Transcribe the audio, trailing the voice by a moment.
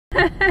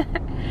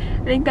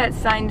I think that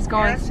sign's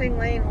going. Passing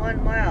lane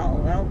 1 mile.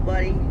 Well,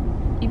 buddy,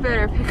 you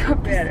better pick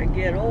up. Better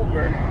get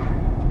over.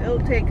 It'll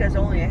take us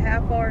only a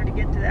half hour to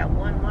get to that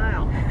 1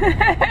 mile.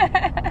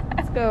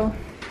 Let's go.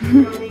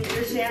 You don't need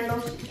your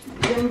sandals,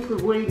 Jim, for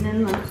waiting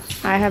in the...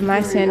 I have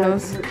my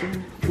sandals.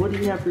 What do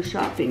you have for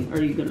shopping?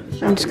 Are you gonna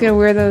shop? I'm just gonna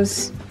wear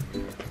those.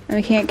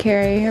 I can't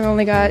carry. I've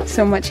only got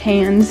so much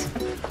hands.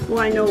 Well,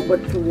 I know,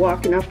 but for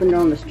walking up and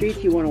down the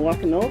street, you want to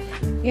walk in those?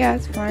 Yeah,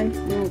 it's fine.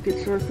 You don't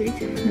get sore feet?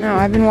 No,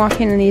 I've been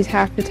walking in these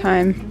half the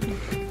time.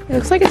 It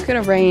looks like it's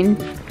gonna rain.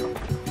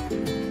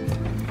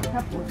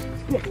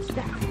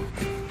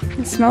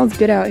 It smells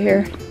good out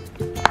here.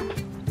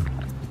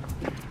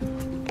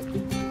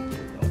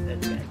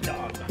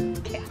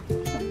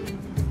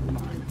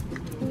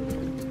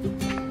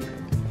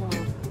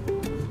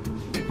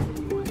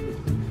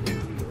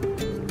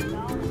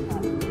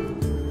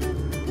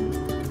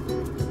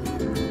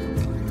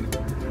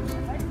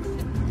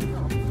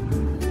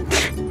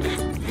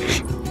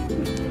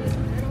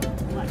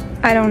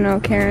 I don't know,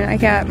 Karen.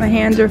 My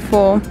hands are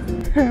full.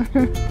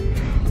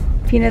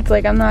 Peanut's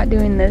like, I'm not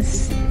doing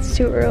this. It's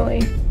too early.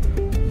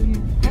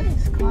 That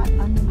is caught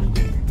underneath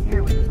here.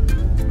 Here we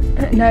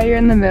go. Now you're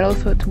in the middle,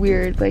 so it's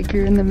weird. Like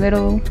you're in the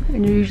middle,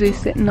 and you're usually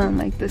sitting on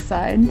like the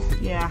sides.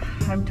 Yeah,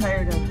 I'm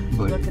tired of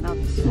looking out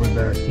the side. What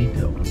about a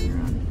seatbelt?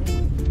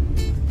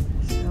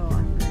 So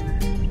I'm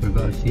gonna... What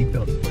about a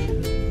seatbelt for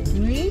you?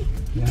 Me?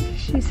 Yeah.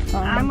 She's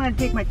fine. I'm gonna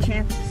take my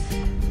chances.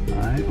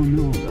 I don't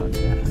know about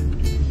that.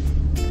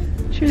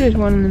 Sure, there's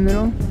one in the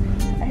middle.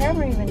 I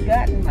haven't even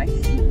gotten my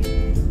seat.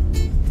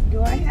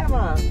 Do I have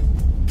a...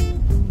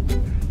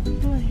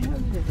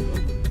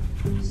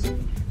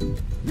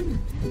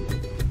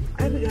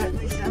 I haven't got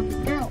myself a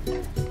belt.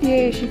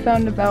 Yay, she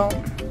found a belt.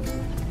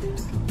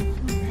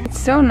 It's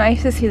so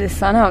nice to see the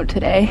sun out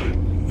today.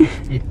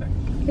 Yeah.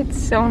 It's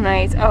so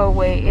nice. Oh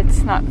wait,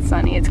 it's not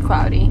sunny, it's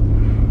cloudy.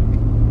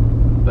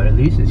 But at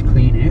least it's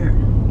clean air.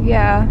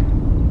 Yeah,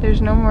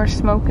 there's no more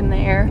smoke in the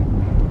air.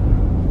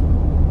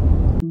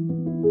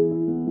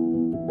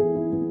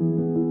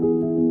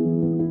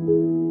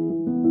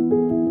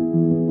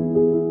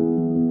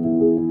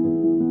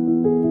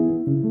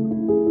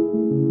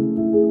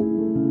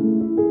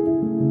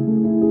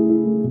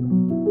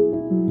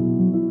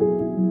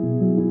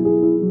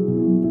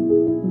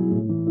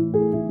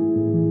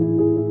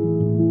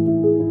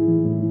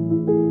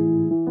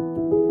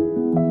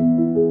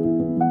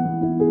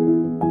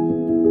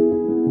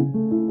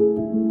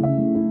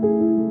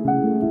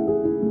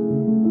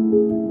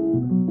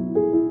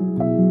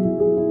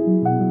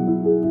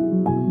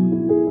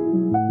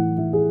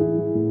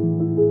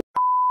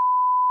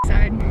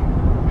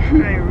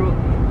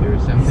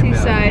 There's something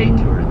SeaSide,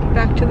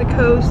 back to the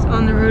coast,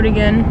 on the road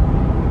again.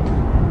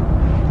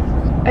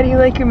 How do you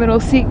like your middle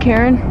seat,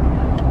 Karen?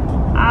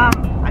 I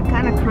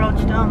kind of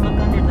crouched down, look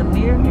under the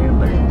mirror here,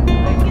 but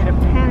I get a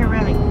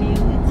panoramic view.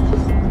 It's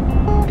just...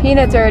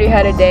 Peanut's already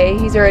had a day.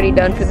 He's already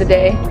done for the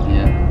day.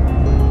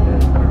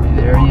 Yeah. Are we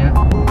there yet?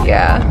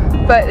 Yeah,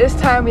 but this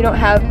time we didn't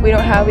have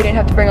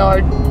to bring all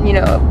our,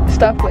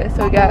 stuff with,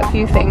 so we got a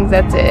few things,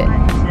 that's it.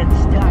 I said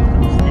stop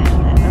instead.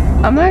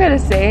 I'm not gonna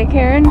say it,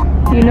 Karen.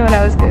 You know what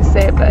I was gonna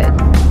say, but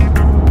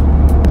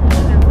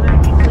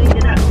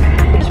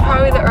it's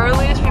probably the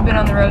earliest we've been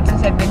on the road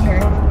since I've been here.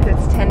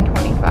 It's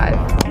 10:25.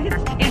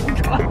 It's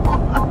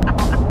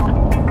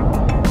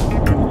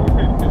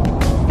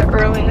 10:12. The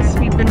earliest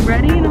we've been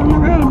ready and on the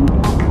road.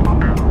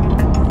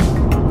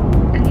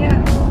 And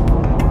yeah.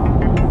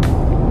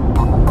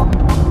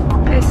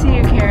 I see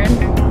you, Karen.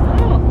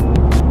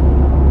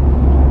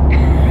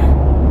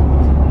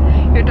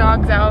 Your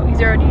dog's out. He's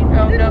already,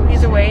 oh no,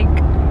 he's awake.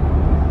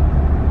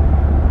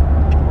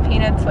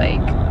 Peanut's like...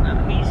 Oh,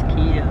 he's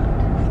cute.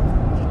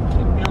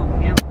 Keep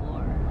milking him for.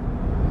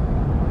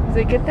 He's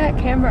like, get that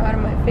camera out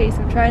of my face.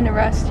 I'm trying to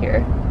rest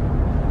here.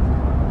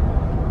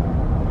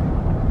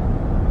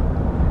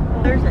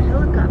 There's a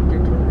helicopter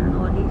too. I don't know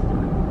what he's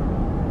doing.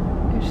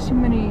 There's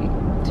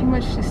too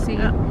much to see.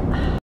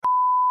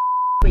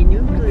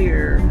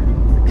 Nuclear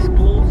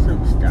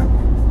explosive stuff.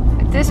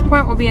 At this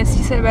point, we'll be in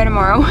SeaSide by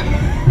tomorrow.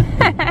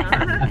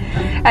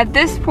 At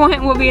this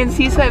point, we'll be in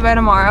SeaSide by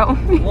tomorrow.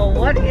 Well,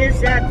 what is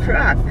that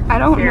truck? I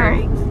don't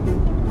Carrie?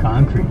 know.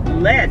 Concrete.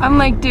 Lead. I'm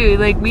like, dude,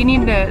 like, we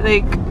need to,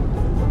 like,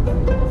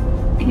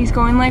 he's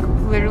going like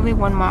literally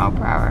 1 mile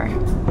per hour.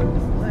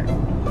 What?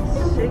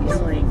 He's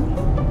signaling.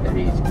 That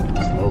he's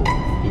slow.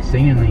 He's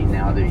signaling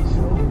now that he's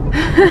slow.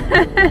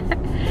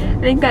 I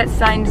think that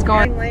sign's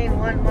going. Lane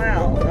 1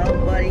 mile. Well,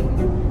 buddy,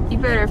 You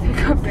better pick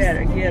up.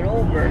 better get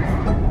over.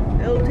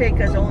 It'll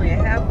take us only a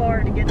half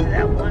hour to get to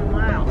that 1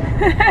 mile.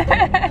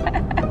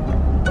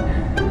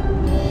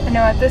 No,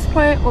 at this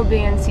point, we'll be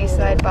in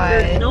SeaSide by...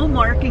 There's no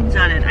markings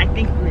on it. I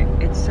think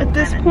it's some At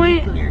this kind of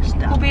point, nuclear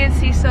stuff. we'll be in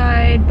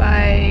SeaSide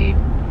by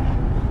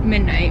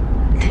midnight.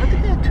 Look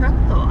at that truck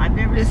though. I've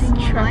never This seen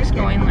one truck's like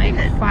going it. like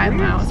Look at that 5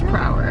 weird miles per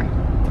stuff. hour.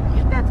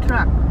 Get that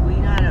truck. We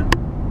gotta...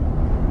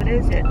 What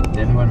is it?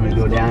 Then when we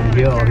go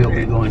downhill, he'll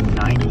be going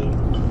 90.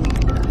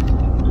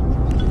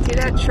 See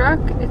that truck?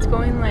 It's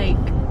going like...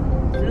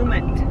 Zoom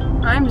it.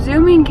 I'm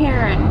zooming,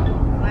 Karen.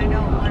 I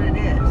know what it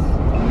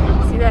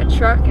is. See that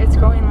truck? It's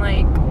going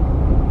like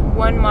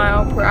 1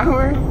 mile per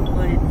hour.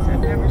 But it's, I've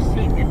never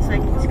seen, it's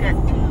like it's got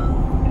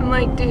I'm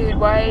like, dude,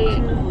 why?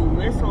 2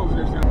 missiles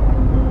or something.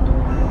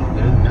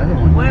 There's another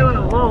one. Wait,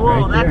 whoa,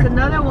 Right that's there.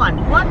 another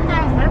one. What the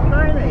heck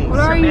are they? What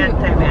are you?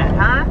 Cement,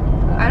 huh?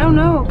 I don't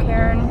know,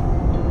 Karen.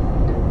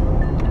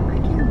 I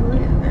can't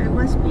believe it. There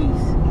must be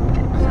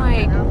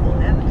Like, something awful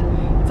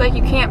heavy. it's like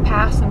you can't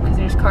pass them because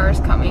there's cars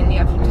coming. You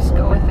have to just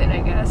go with it, I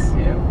guess.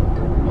 Yeah.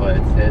 Well,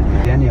 it says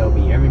then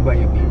everybody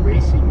will be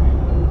racing,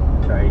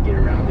 try to get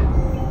around it.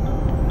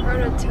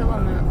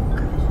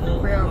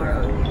 Tillamook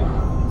Railroad.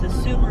 It's a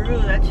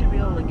Subaru, that should be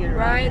able to get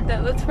around.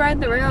 Let's ride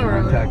the I'm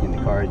railroad. talking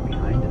the cars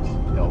behind us.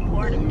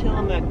 Port of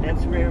Tillamook,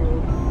 that's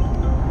railroad.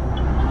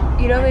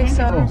 You know they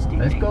sell. Oh,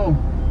 let's go.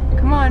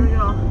 Come Here on, we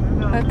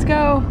go. let's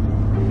go.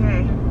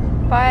 Okay.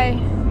 Bye,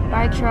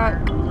 bye truck.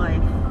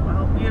 Life. I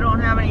hope you don't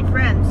have any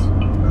friends.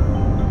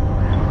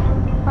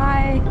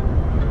 Bye.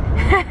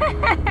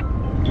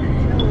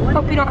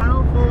 Hope you don't.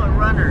 Tunnel full of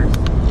runners.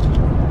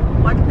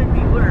 What could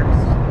be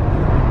worse?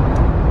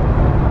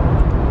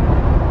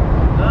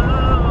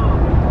 Oh,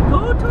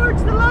 go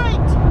towards the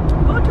light.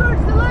 Go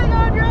towards the light,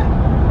 Audra.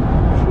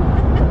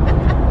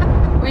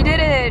 We did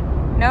it.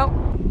 Nope.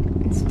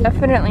 It's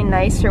definitely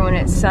nicer when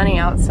it's sunny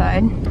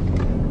outside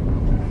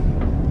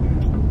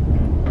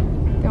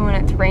than when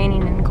it's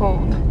raining and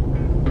cold.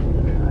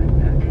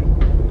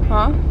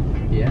 Huh?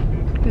 Yeah.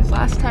 Because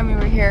last time we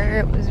were here,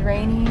 it was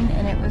raining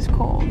and it was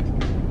cold.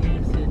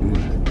 Yes, it was.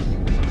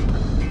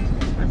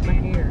 What's my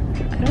hair?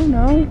 I don't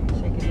know.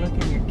 So you can look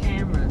in your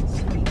camera and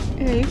see.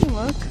 Yeah, you can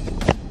look.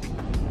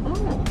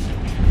 Oh.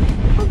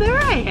 Well, there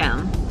I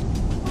am.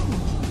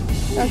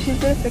 Now she's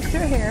gonna fix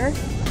her hair.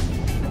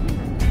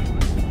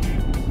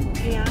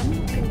 Yeah, I'm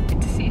looking.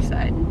 It's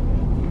SeaSide.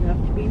 You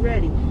have to be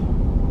ready.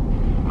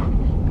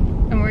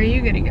 And where are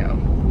you gonna go?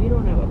 You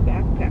don't have a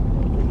backpack,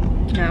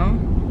 do you? No.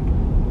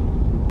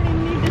 I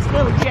need this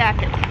little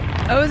jacket.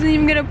 I wasn't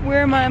even gonna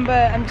wear mine,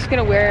 but I'm just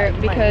gonna wear it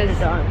because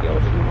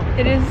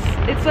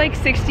it's like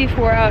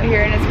 64 out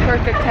here and it's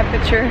perfect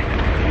temperature.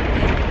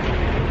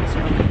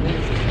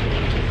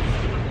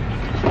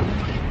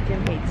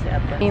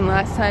 I mean,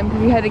 last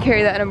time we had to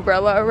carry that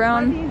umbrella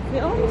around.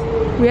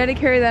 We had to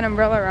carry that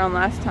umbrella around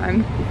last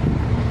time.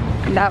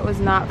 And that was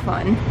not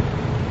fun.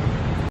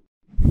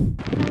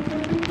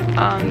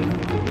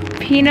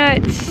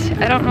 Peanuts,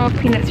 I don't know if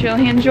Peanut's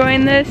really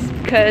enjoying this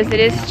because it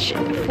is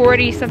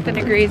 40 something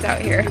degrees out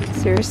here.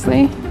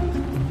 Seriously?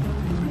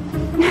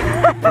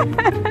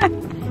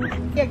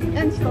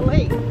 Against the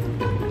lake.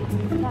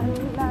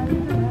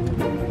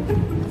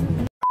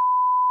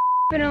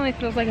 Definitely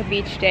feels like a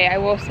beach day, I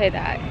will say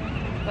that.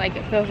 Like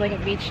it feels like a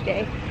beach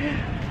day.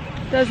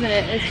 Doesn't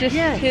it? It's just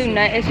too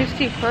nice. It's just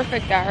too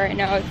perfect out right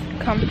now. It's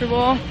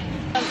comfortable.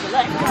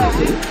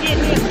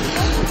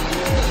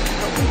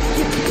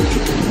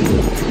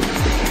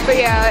 But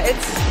yeah,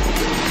 it's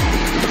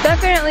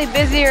definitely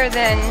busier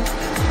than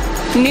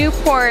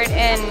Newport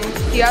and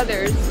the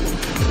others.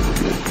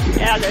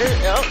 Yeah,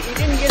 oh, you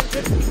didn't get a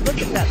good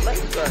look at that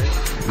lifeguard.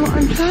 Well,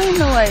 I'm trying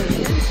to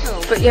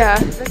like, but yeah.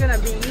 They're gonna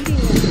be eating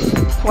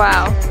it.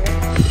 Wow.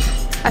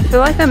 I feel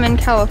like I'm in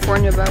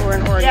California, but we're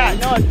in Oregon. Yeah,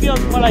 no, it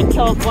feels more like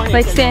California.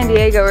 Like San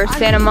Diego or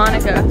Santa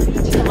Monica.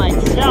 To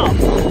myself,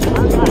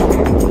 I'm not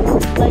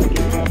liking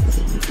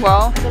this.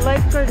 Well, The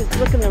lifeguard is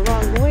looking the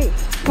wrong way.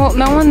 well,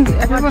 no one's,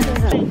 everyone. We're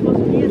supposed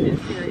to be in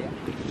this area.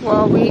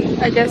 Well,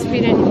 I guess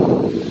we didn't.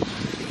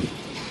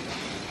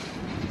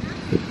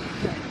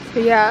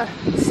 But yeah,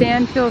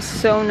 sand feels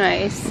so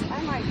nice.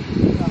 I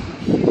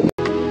might.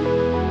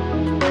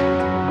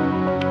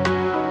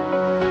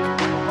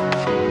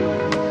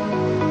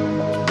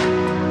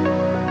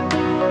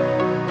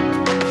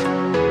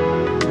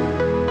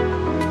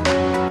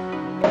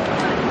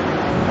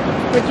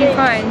 What'd you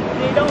find?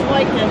 They don't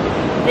like them.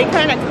 They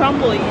kind of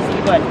crumble easy,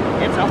 but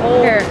it's a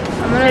whole Here,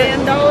 I'm gonna.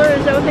 $10.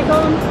 Is that what they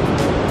call them?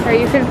 Or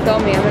you can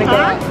film me. I'm gonna go.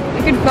 Huh?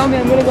 You can film me.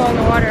 I'm gonna go in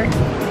the water.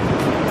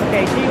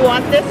 Okay, do you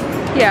want this?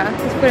 Yeah,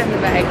 just put it in the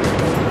bag.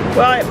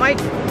 Well, it might.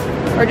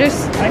 Or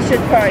just, I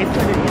should probably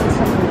put it in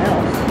something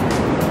else.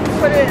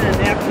 Put it in a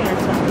napkin or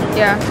something.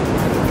 yeah.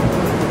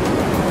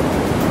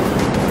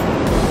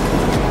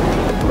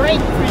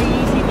 Breaks pretty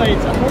easy, but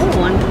it's a whole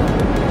one.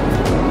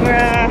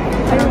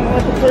 I don't know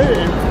what to put it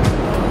in.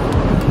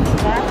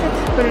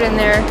 Pockets? Put it in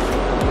there.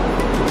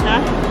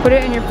 Huh? Put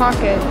it in your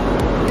pocket.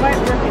 It might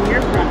work in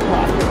your front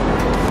pocket.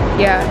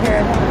 Yeah,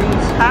 here.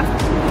 These, huh?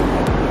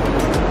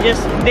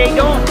 Just, they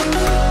don't.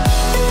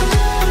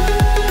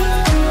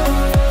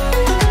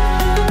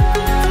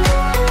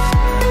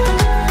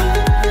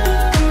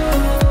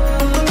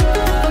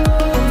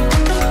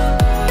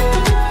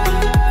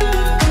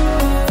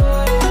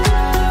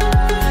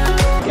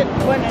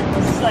 When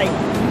it's like,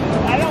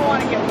 I don't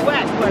want to get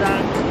wet, but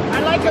I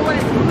like it when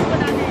it's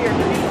moving under your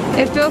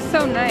feet. It feels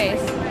so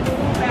nice.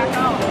 Back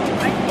out.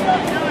 I feel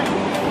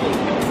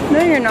it now.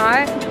 No, you're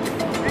not.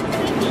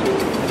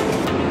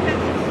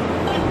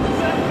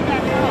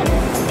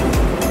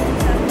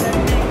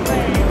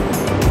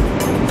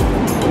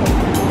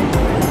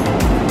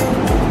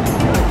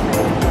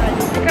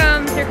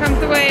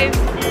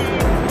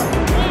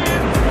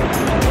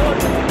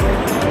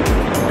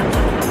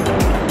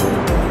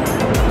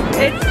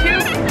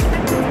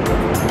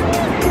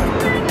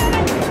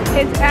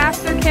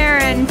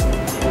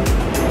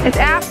 It's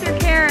after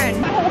Karen.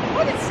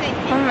 Oh, it's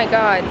sinking. Oh my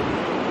god.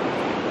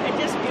 It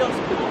just feels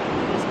cool.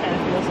 It just kind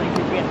of feels like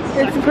you're getting sucked.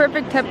 It's the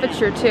perfect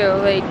temperature too.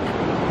 Like,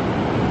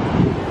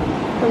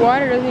 the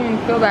water doesn't even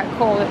feel that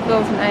cold. It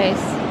feels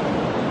nice.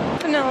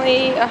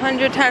 Definitely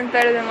 100 times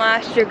better than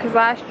last year, because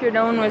last year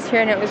no one was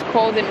here and it was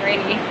cold and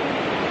rainy.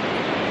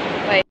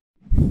 Like,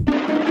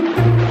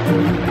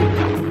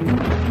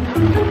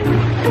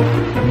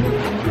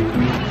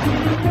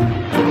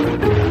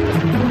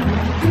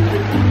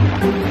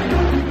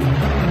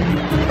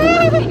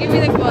 give me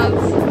the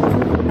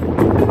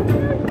gloves.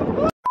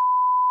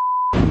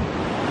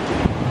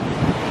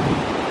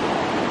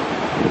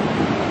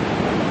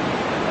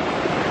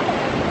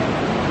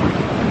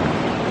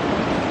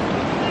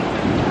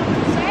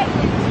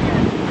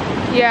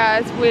 Yeah,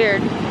 it's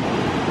weird.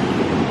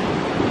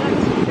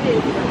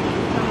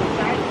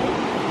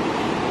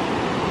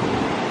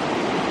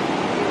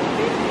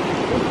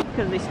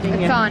 Because they sting you.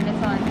 It's on,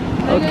 it's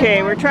on.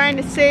 Okay, we're trying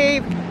to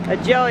save a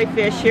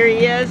jellyfish. Here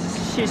he is.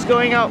 She's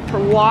going out for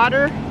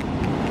water,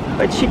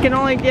 but she can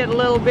only get a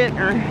little bit in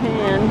her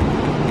hand.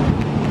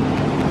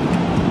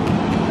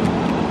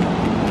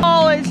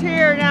 Ball is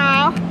here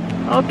now.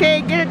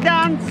 Okay, get it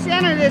down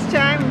center this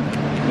time.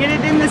 Get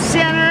it in the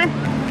center.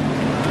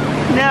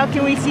 Now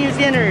can we see his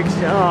innards?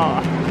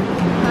 Oh.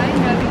 I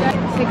know you guys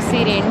are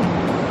succeeding.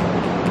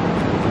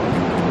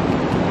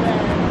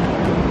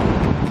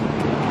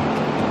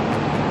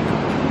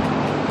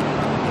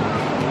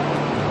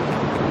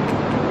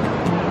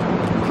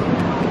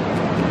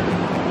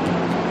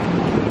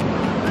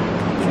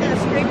 It's gonna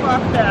scrape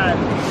off that,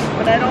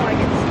 but I don't want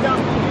to get stuck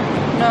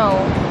here. No,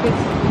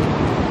 it's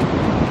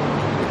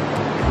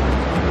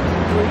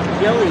There's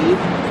jelly.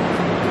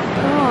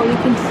 oh, you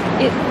can.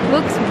 It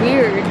looks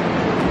weird.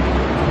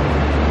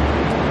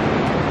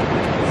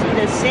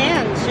 The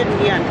sand shouldn't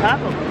be on top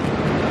of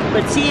him.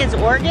 But see his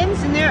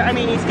organs in there? I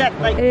mean, he's got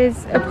like... It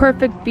is a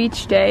perfect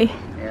beach day.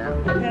 Yeah,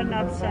 I've had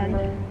enough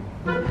sun.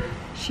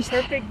 She's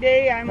Perfect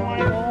day, I want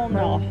to go home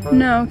now.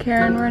 no,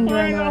 Karen, we're I want to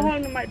enjoying go it.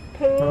 home to my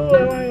pool. I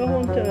want to go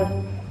home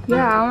to...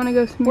 Yeah, I want to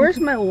go swim. Where's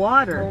my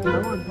water? I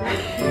want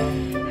that.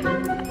 You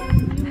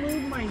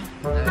move my...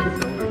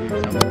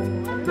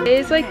 It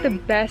is like the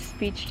best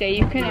beach day.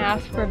 You couldn't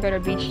ask for a better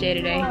beach day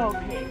today.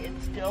 Okay,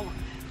 it's still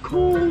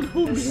cold.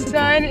 The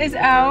sun is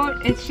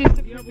out. It's just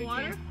a perfect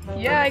water?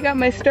 day. Yeah, I got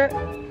my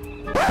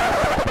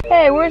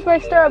Hey, where's my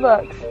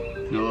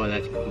Starbucks? No,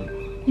 that's cool.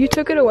 You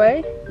took it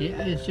away?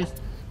 Yeah,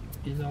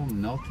 it's all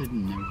melted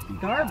and everything.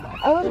 Starbucks.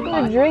 I was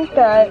gonna drink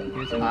that.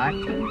 It's hot.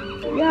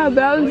 Yeah,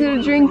 but I was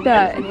gonna drink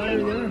that.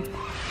 Water there.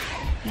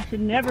 You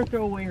should never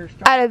throw away her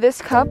Starbucks. Out of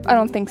this cup? I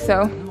don't think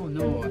so.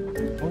 No,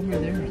 over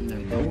there in the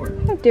door.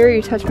 How dare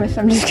you touch my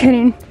stuff? I'm just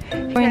kidding.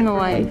 Enjoying the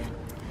life.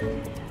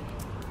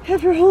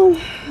 Have her home.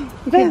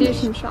 We could do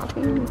some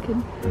shopping. We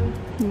could.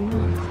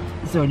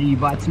 So, you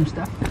bought some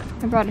stuff?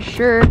 I brought a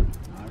shirt.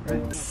 All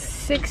right.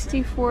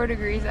 64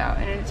 degrees out,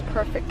 and it's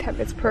perfect.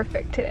 It's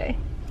perfect today.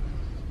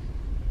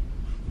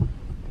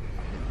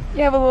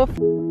 You have a little.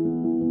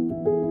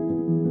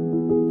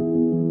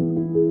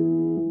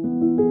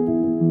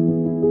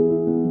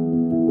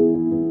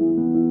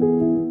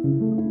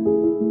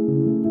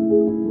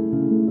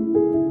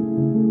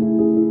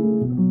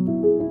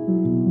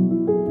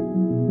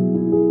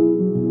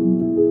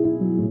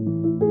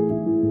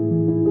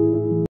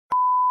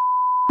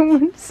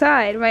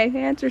 Inside, my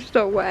pants are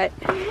still wet.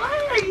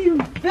 Why are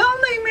you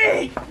filming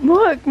me?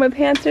 Look, my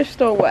pants are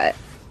still wet.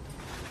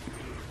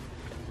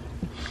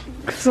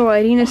 The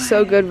lighting is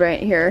so good right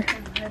here.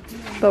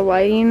 The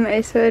lighting,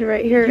 I said,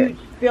 right here. Did you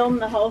film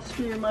the house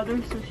for your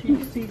mother so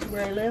she sees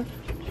where I live?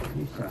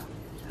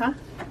 Huh?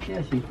 Yeah,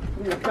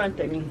 In the front,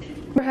 I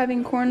mean. We're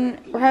having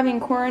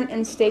corn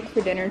and steak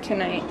for dinner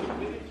tonight.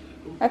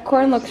 That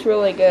corn looks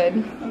really good.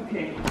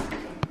 Okay.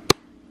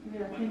 I'm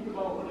gonna think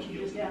about what you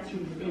just asked me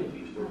to do.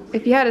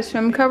 If you had a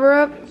swim cover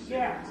up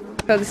Yeah.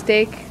 for the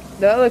steak,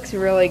 that looks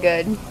really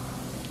good.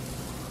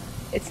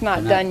 It's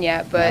not done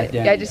yet, but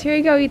done yeah, just here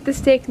you go, eat the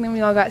steak, and then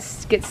we all get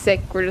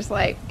sick. We're just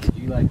like,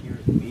 You like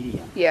yours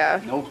medium.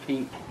 yeah, No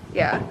pink.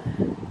 yeah.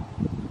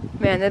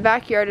 Man, the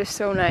backyard is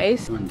so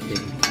nice. One pink.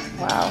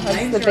 Wow, that's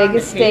Mine's the are on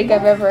biggest the steak table.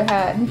 I've ever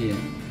had. Yeah.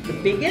 The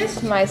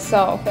biggest?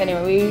 Myself,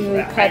 anyway. We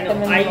usually cut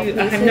them in little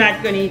pieces. I'm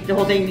not going to eat the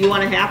whole thing. Do you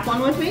want to have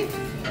one with me?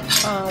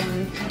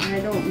 Um, I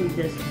don't need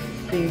this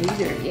thing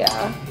either.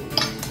 yeah.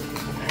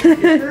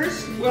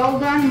 Yours well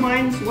done.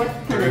 Mine's what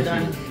kind of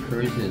done?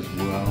 Hers is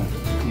well.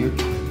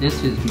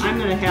 This is. I'm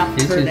going to have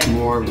This her is then.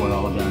 more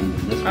well done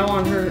than this I one.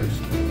 want her to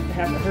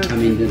have her. I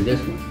mean, than this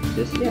one.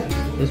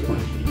 This one.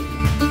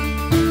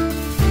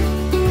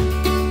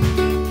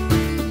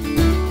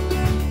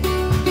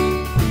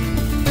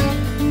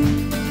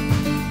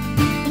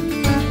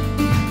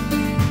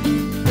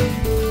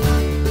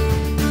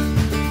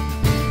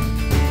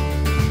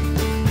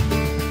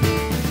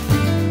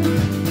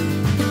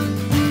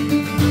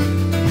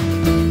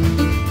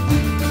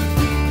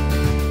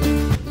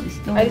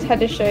 I just had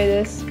to show you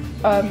this.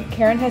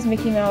 Karen has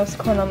Mickey Mouse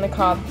corn on the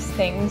cob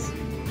things.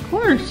 Of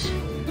course.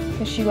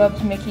 Because she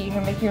loves Mickey.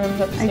 Her Mickey room's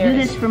I upstairs. do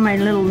this for my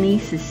little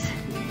nieces.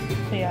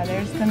 So yeah,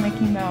 there's the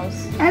Mickey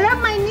Mouse. I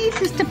love my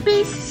nieces to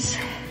pieces.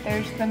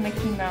 There's the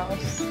Mickey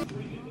Mouse.